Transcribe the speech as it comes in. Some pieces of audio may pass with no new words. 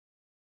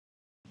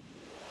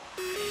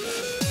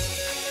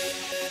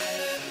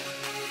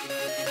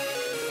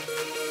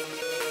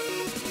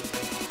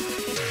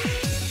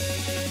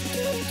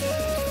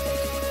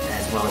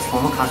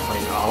normal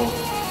cosplayers are all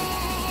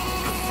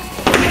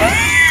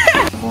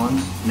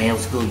uniforms, male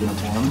school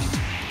uniforms,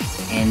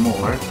 and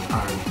more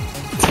are.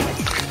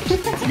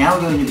 Now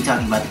we're going to be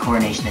talking about the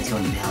coronation that's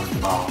going to be held at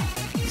the ball.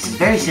 This is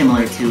very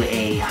similar to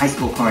a high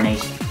school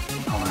coronation.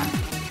 Hold on.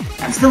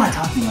 I'm still not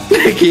talking about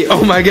it. Nikki,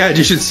 oh my god,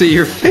 you should see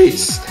your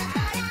face. The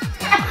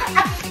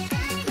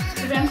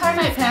Vampire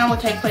Night panel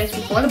will take place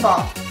before the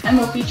ball and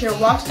will feature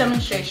walks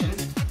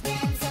demonstrations.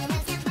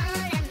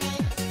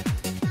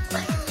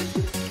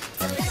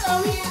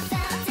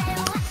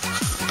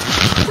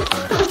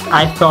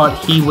 I thought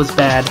he was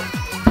bad.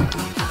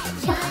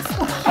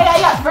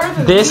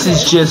 This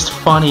is just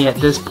funny at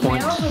this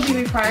point. Males will be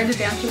required to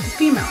dance with the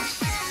females.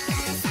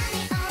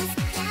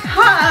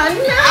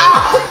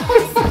 No!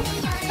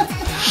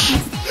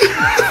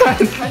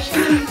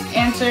 Question and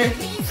answer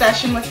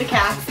session with the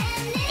cast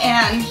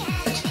and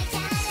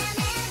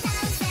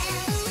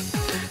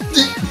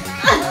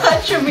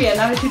trivia,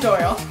 not a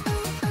tutorial.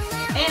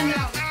 And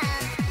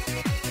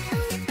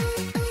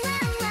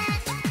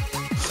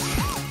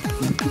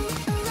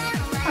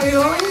are we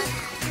rolling?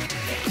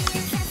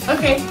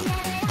 Okay.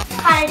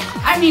 Hi,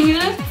 I'm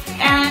Mimiru,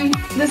 and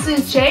this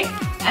is Jake,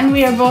 and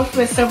we are both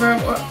with Silver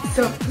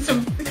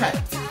Cut.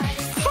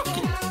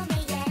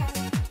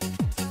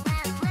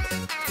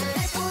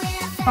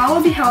 The ball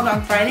will be held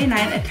on Friday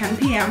night at 10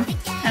 p.m.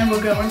 and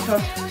will go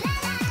until.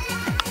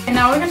 And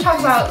now we're going to talk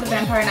about the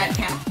Vampire Night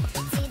panel.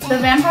 The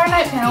Vampire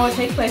Night panel will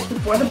take place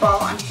before the ball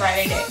on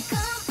Friday day.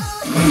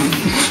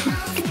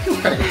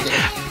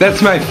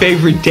 That's my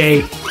favorite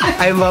day.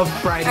 I love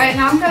Friday. Alright,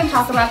 now I'm going to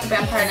talk about the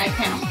Vampire Night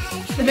panel.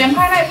 The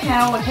Vampire Night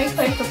panel will take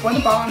place before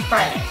the ball on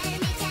Friday.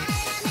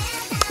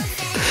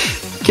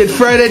 Get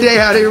Friday day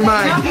out of your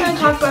mind. Now I'm going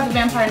to talk about the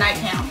Vampire Night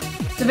panel.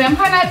 The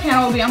Vampire Night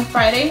panel will be on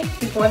Friday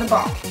before the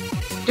ball.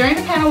 During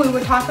the panel, we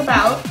will talk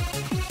about.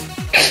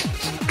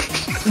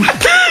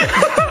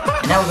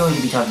 And now we're going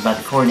to be talking about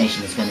the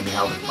coronation that's going to be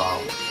held at the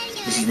ball.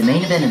 This is the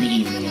main event of the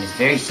evening and is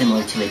very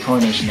similar to a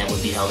coronation that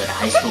would be held at a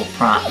high school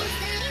prom.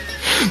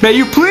 May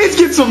you please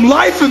get some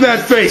life in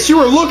that face? You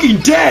are looking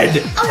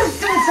dead.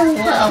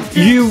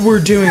 You were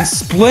doing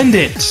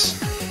splendid.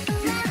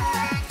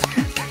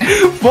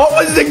 What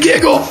was the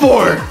giggle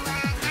for?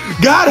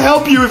 God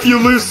help you if you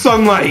lose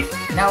sunlight.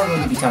 Now we're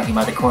going to be talking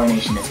about the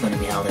coronation that's going to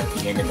be held at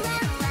the end of the...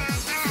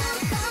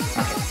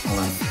 Okay, hold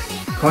on.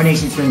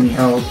 Coronation is going to be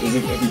held, is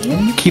it at the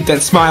end? You keep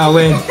that smile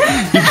in.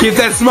 You keep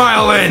that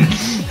smile in.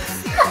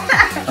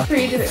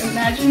 Free to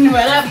imagine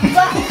what up.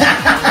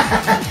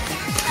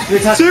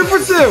 2 for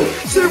 2!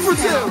 2 for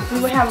 2! We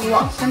will have a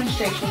walks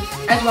demonstration,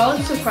 as well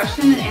as a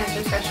question and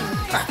answer session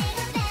with the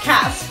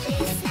cast.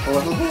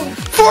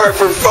 4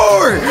 for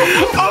 4!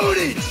 Own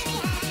it!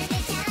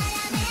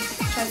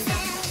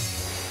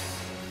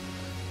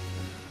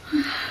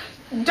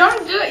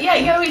 Don't do it yet,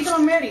 you gotta wait till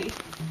I'm ready.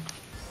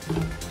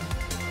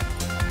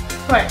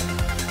 What?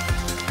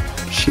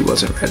 She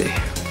wasn't ready.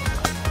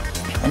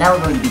 And now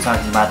we're going to be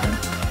talking about the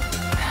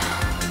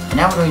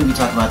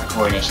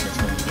coronation that's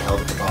going to be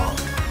held at the ball.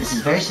 This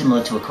is very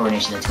similar to a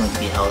coronation that's going to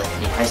be held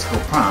at a high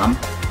school prom,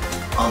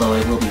 although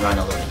it will be run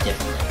a little bit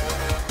differently.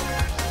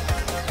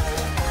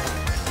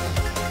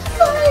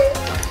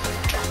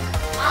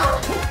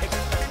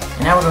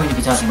 And now we're going to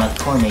be talking about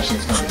the coronation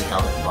that's going to be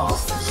held at the ball.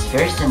 This is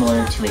very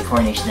similar to a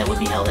coronation that would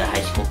be held at a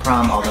high school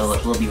prom, although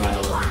it will be run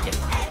a little bit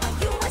differently.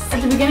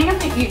 At the beginning of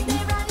the evening.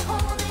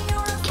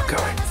 Keep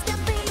going.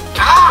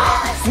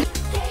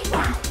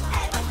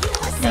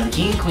 Now the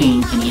king and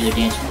queen can either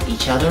dance with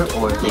each other,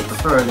 or if they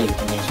prefer, they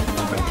can dance with a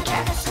member of the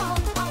cast.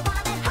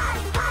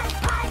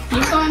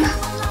 You going?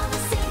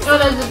 Oh,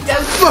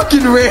 that's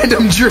Fucking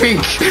random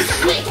drink!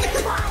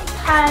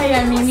 Hi,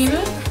 I'm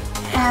Mimiru,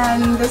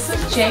 and this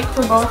is Jake.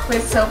 We're both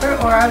with Silver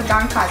Aura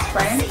Dawn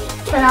Cosplay.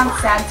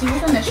 Pronounced SADC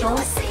with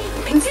initials.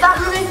 And stop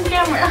moving the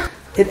camera!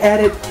 It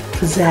added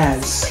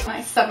pizzazz.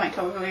 I stubbed my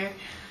toe over here.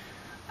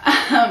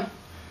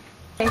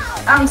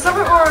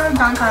 Silver Aura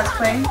Dawn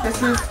Cosplay.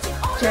 This is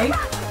Jake.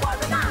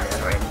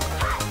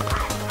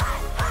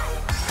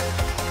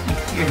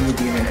 You're new to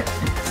the internet.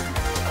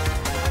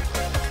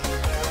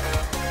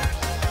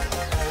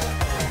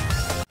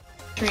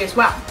 Tree as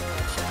well.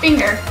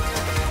 Finger.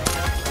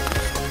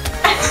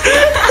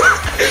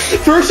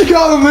 First you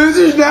call them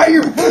losers, now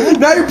you're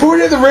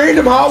pointing at the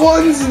random hot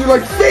ones, and you're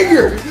like,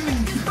 finger!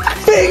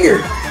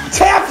 Finger!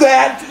 Tap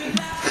that!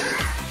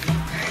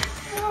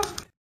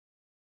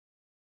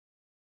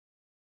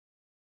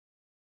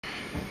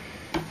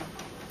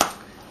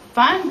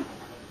 Fun.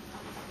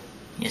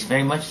 Yes,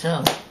 very much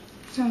so.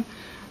 So,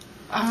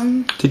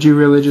 Did you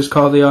really just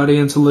call the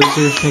audience a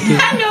loser, Nikki?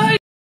 no.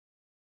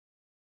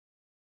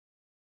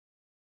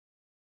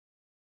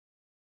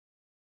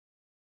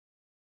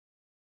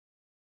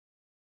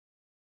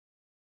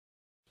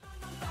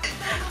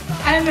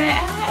 I'm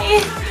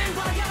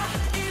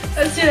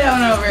Let's do that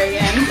one over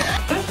again.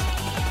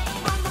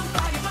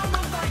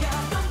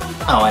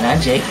 Oh, and I'm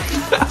Jake.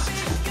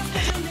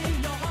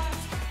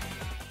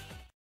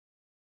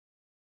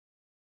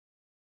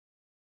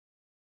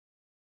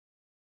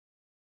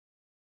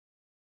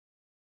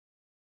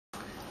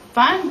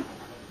 Fun.